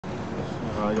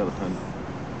Oh, I got a pen.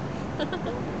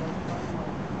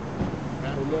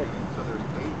 So there's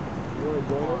 8 You want to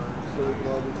join us? So we can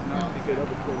all just pick it up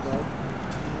at the same time?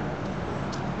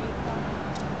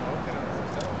 Okay,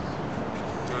 ourselves.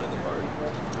 Not in the park.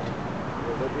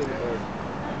 Yeah, they'll be in the park.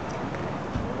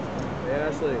 Hey,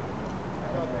 Ashley.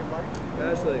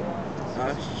 Ashley.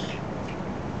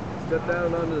 Step down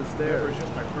onto the stairs. It was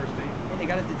just my first date. They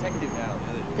got a detective now.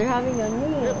 They're having a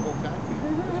meeting. Yeah, the whole taxi.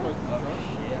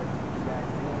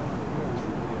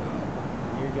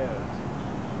 Here goes.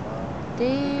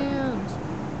 Damn.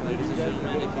 Ladies and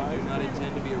gentlemen, if you do not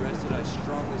intend to be arrested, I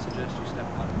strongly suggest you step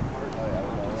out of the park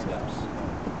onto the steps.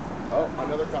 Oh,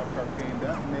 another cop car came.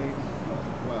 That made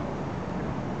 12.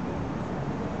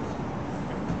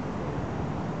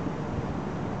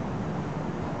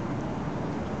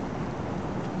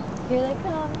 Here they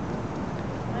come.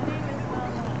 My name is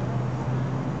Mama.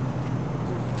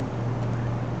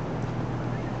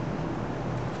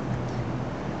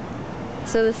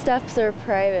 So the steps are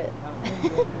private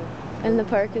and the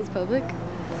park is public?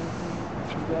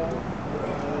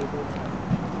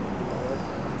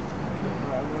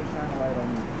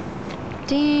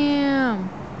 Damn.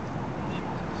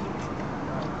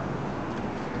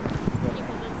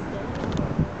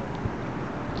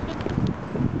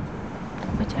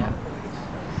 Watch out.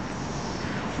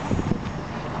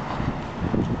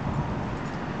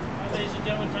 Ladies and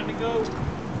gentlemen, time to go. If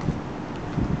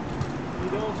you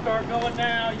don't start going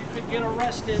now, you could get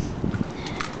arrested.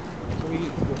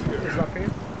 Is up here?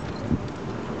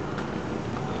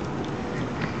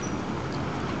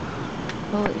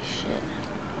 Holy shit.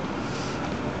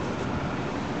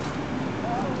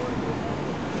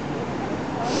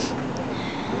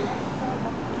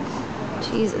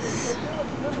 Jesus.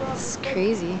 It's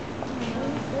crazy.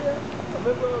 A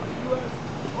member of the U.S.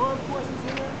 Armed Forces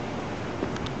here,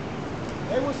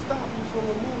 they will stop you from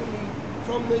removing me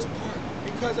from this park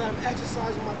because I'm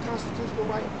exercising my constitutional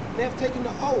right. They have taken the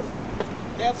oath.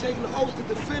 They have taken the oath to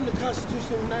defend the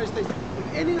Constitution of the United States.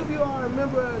 If any of you are a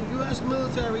member of the U.S.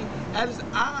 military, as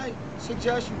I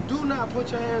suggest you do not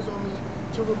put your hands on me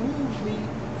to remove me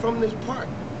from this park.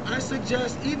 I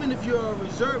suggest, even if you're a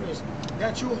reservist,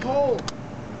 that you hold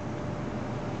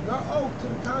your oath to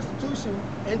the Constitution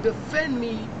and defend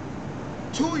me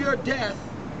to your death,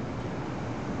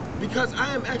 because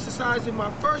I am exercising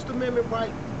my First Amendment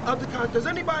right of the Constitution. Does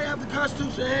anybody have the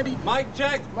Constitution handy? Mic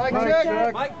check. Mic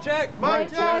check. Mic check.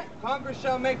 Mic check. Congress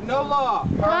shall make no law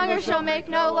Congress shall make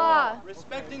no law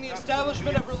respecting the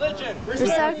establishment of religion,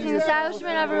 respecting the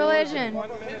establishment of religion,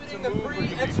 prohibiting the free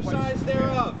exercise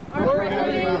thereof,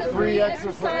 prohibiting the free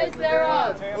exercise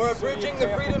thereof, or abridging the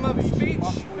freedom of speech,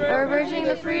 or abridging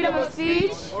the freedom of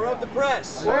speech, or of the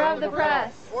press, or of the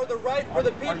press, or the right for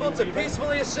the people to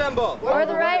peacefully assemble, or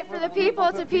the right for the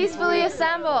people to peacefully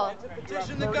assemble, to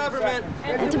petition the government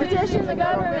and to petition the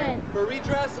government for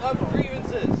redress of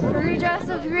grievances. for redress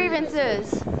of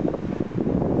grievances.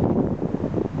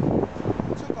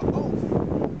 Took an oath.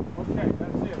 Okay,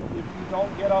 that's it. If you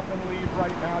don't get up and leave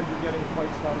right now, you're getting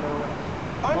placed under arrest.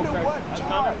 Under Okay. what As an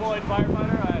charge? unemployed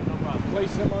firefighter, I have no problem.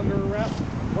 Place him under arrest.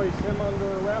 Place him under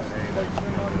arrest. Place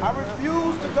him under I arrest.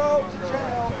 refuse to go to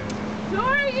jail. Who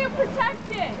are you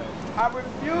protecting? I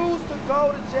refuse to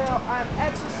go to jail. I am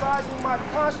exercising my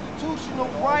constitutional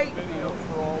right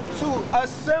to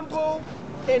assemble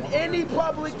in any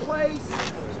public place.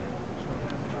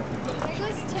 Here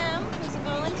goes Tim, who's a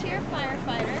volunteer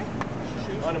firefighter.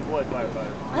 Unemployed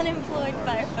firefighter. Unemployed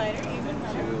firefighter, even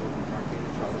better.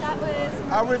 That was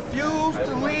I refuse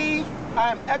to leave.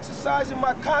 I am exercising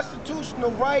my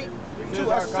constitutional right to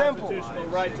assemble. Constitutional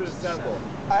right to assemble.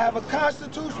 I have a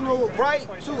constitutional right to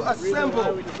The reason why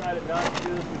assemble. we decided not to do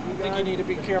this with you I think you need to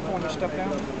be careful when you step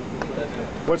down.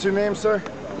 What's your name, sir?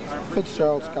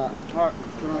 Fitzgerald Scott.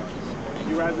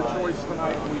 You had the choice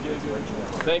tonight. We gave you a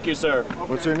choice. Thank you, sir.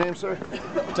 What's your name, sir?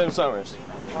 Tim Summers.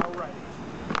 All right.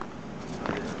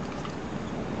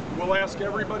 We'll ask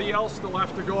everybody else. They'll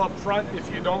have to go up front. If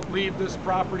you don't leave this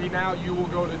property now, you will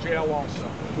go to jail also.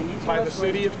 By the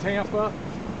city of Tampa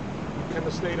and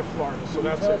the state of Florida. So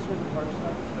that's it.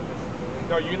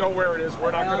 No, you know where it is.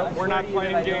 We're not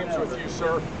playing games with you,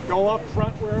 sir. Go up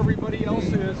front where everybody else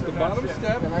is. The bottom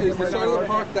step is the start of the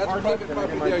park. That's private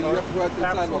property there. You have to go out to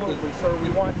the sidewalk. Absolutely, sir. We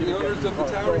want you The to get owners of the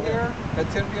in tower car. here at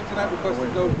 10 p.m. tonight request to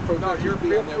go No, protest you're be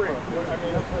feel on their free. property. I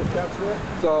mean, that's it.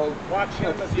 So Watch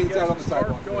him as he it's out on gets the his car.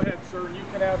 sidewalk. Go ahead, sir. You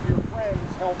can have your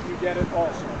friends help you get it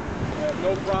also. I have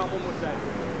no problem with that.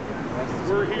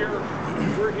 We're here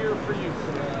for you, sir.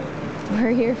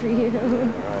 We're here for you.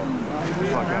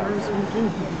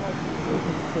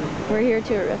 We're here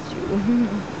to arrest you.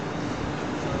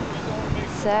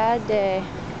 Sad day.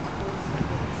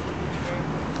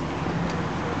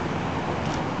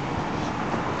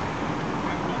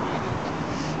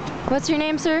 What's your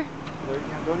name, sir?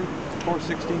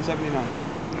 41679.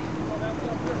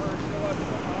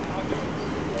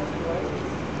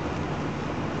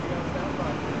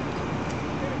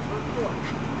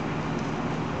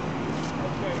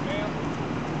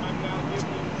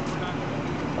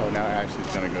 Oh, now Ashley's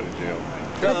gonna go to jail.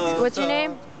 What's your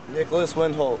name? Nicholas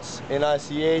Windholz.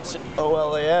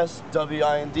 NICHOLAS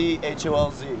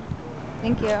WINDHOLZ.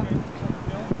 Thank you.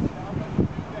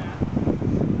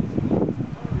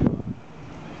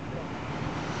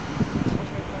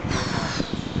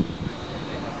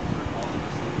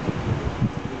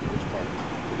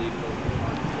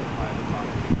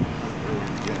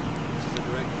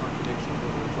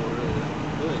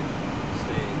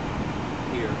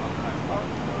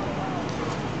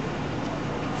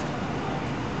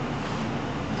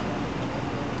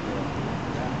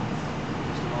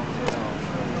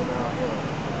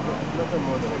 Nothing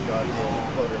more than a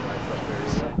goddamn floater knife up there,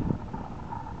 you know?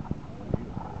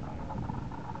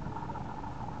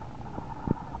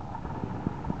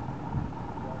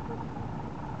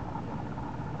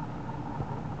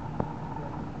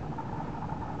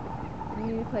 We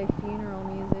need to play funeral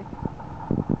music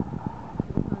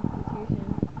to the Constitution.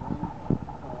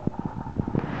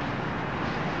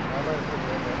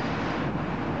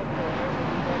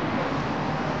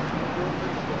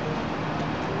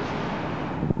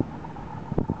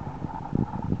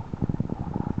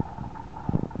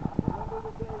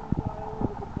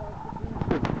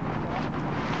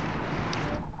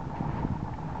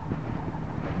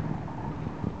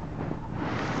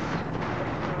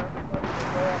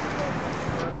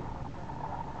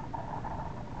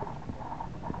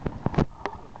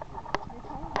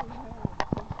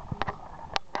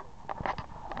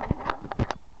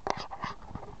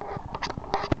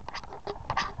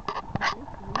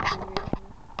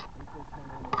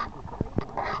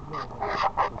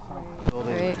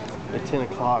 Building at 10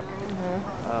 o'clock,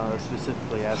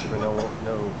 specifically asked for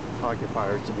no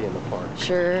occupiers to be in the park.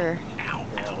 Sure. Yeah,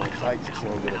 well, Sykes is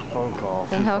going to get a phone call.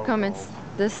 Then how come it's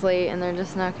this late and they're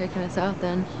just not kicking us out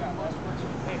then?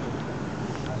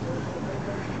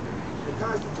 The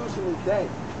Constitution is dead.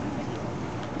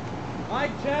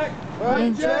 Mic check.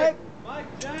 Mic check. Mic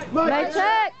check. Mic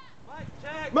check! Mic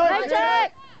check. Mic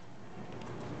check!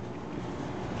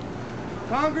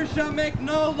 Congress shall make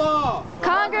no law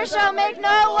Congress shall make no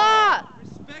law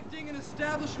respecting an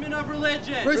establishment of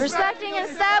religion respecting an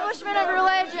establishment of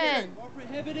religion or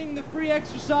prohibiting the free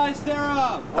exercise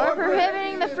thereof or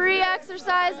prohibiting the free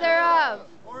exercise thereof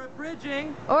or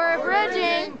abridging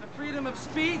the freedom of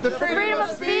speech freedom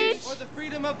of speech or the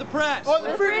freedom of the press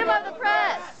the freedom of the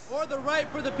press or the right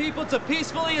for the people to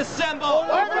peacefully assemble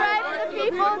or the right for the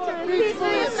people to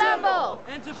peacefully assemble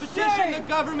and to petition the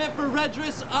government for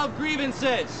redress of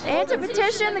grievances. and to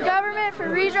petition the government for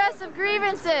redress of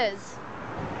grievances.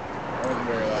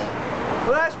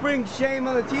 Well, that brings shame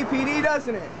on the TPD,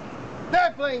 doesn't it?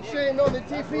 That brings shame on the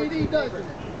TPD, doesn't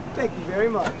it? Thank you very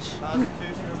much.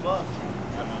 Constitution or bust.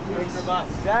 Constitution or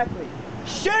bust. Exactly.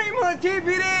 Shame on the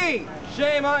TPD!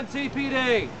 Shame on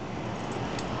TPD.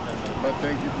 But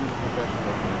thank you for your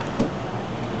professionalism.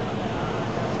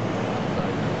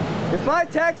 If my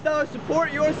tax dollars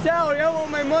support your salary, I want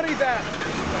my money back.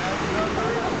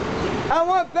 I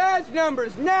want badge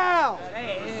numbers now!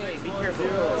 Hey, be careful.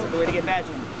 That's the way to get badge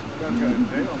numbers. Not going to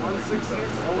jail. 163.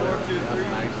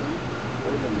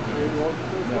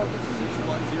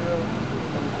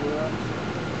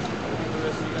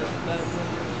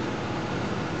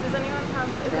 Does anyone have?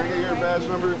 Can I get your badge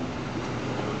number?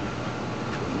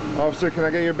 Officer, can I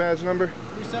get your badge number?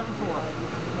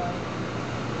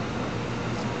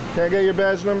 374. Can I get your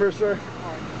badge number, sir?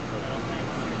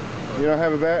 You don't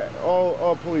have a badge?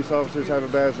 All police officers have a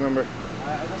badge number.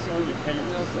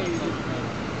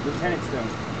 Lieutenants don't.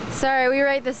 Sorry, we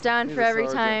write this down for every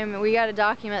time. We gotta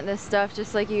document this stuff,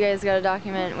 just like you guys gotta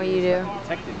document what you do.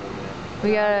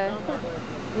 We gotta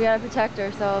protect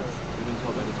ourselves. We've been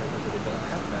told by detectives that they don't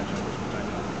have badge numbers from time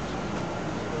to time.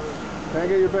 Can I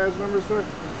get your badge number, sir?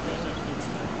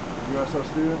 USF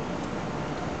student?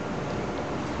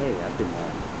 Hey, I've been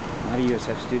not a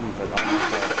USF student, but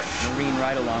almost a Marine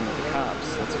ride along with the cops.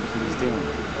 That's what he was doing.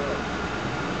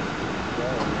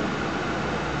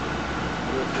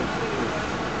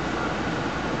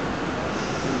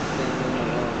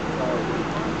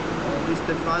 At least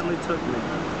they finally took me.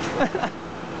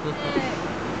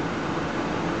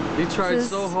 You tried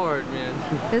so hard, man.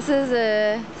 This is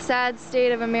a sad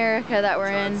state of America that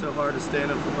we're in. It's so hard to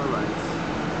stand up for my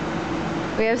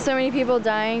rights. We have so many people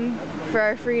dying for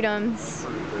our freedoms.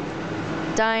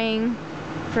 Dying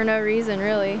for no reason,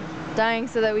 really. Dying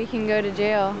so that we can go to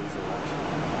jail.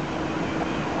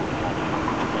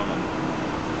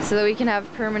 So that we can have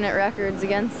permanent records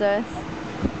against us. This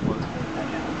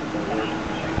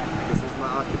is my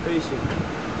occupation.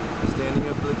 Standing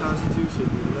up for the Constitution,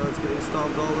 even though it's getting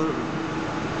stomped all over.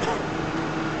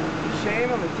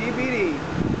 Shame on the TBD.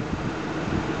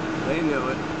 They know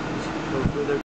it. Hopefully they're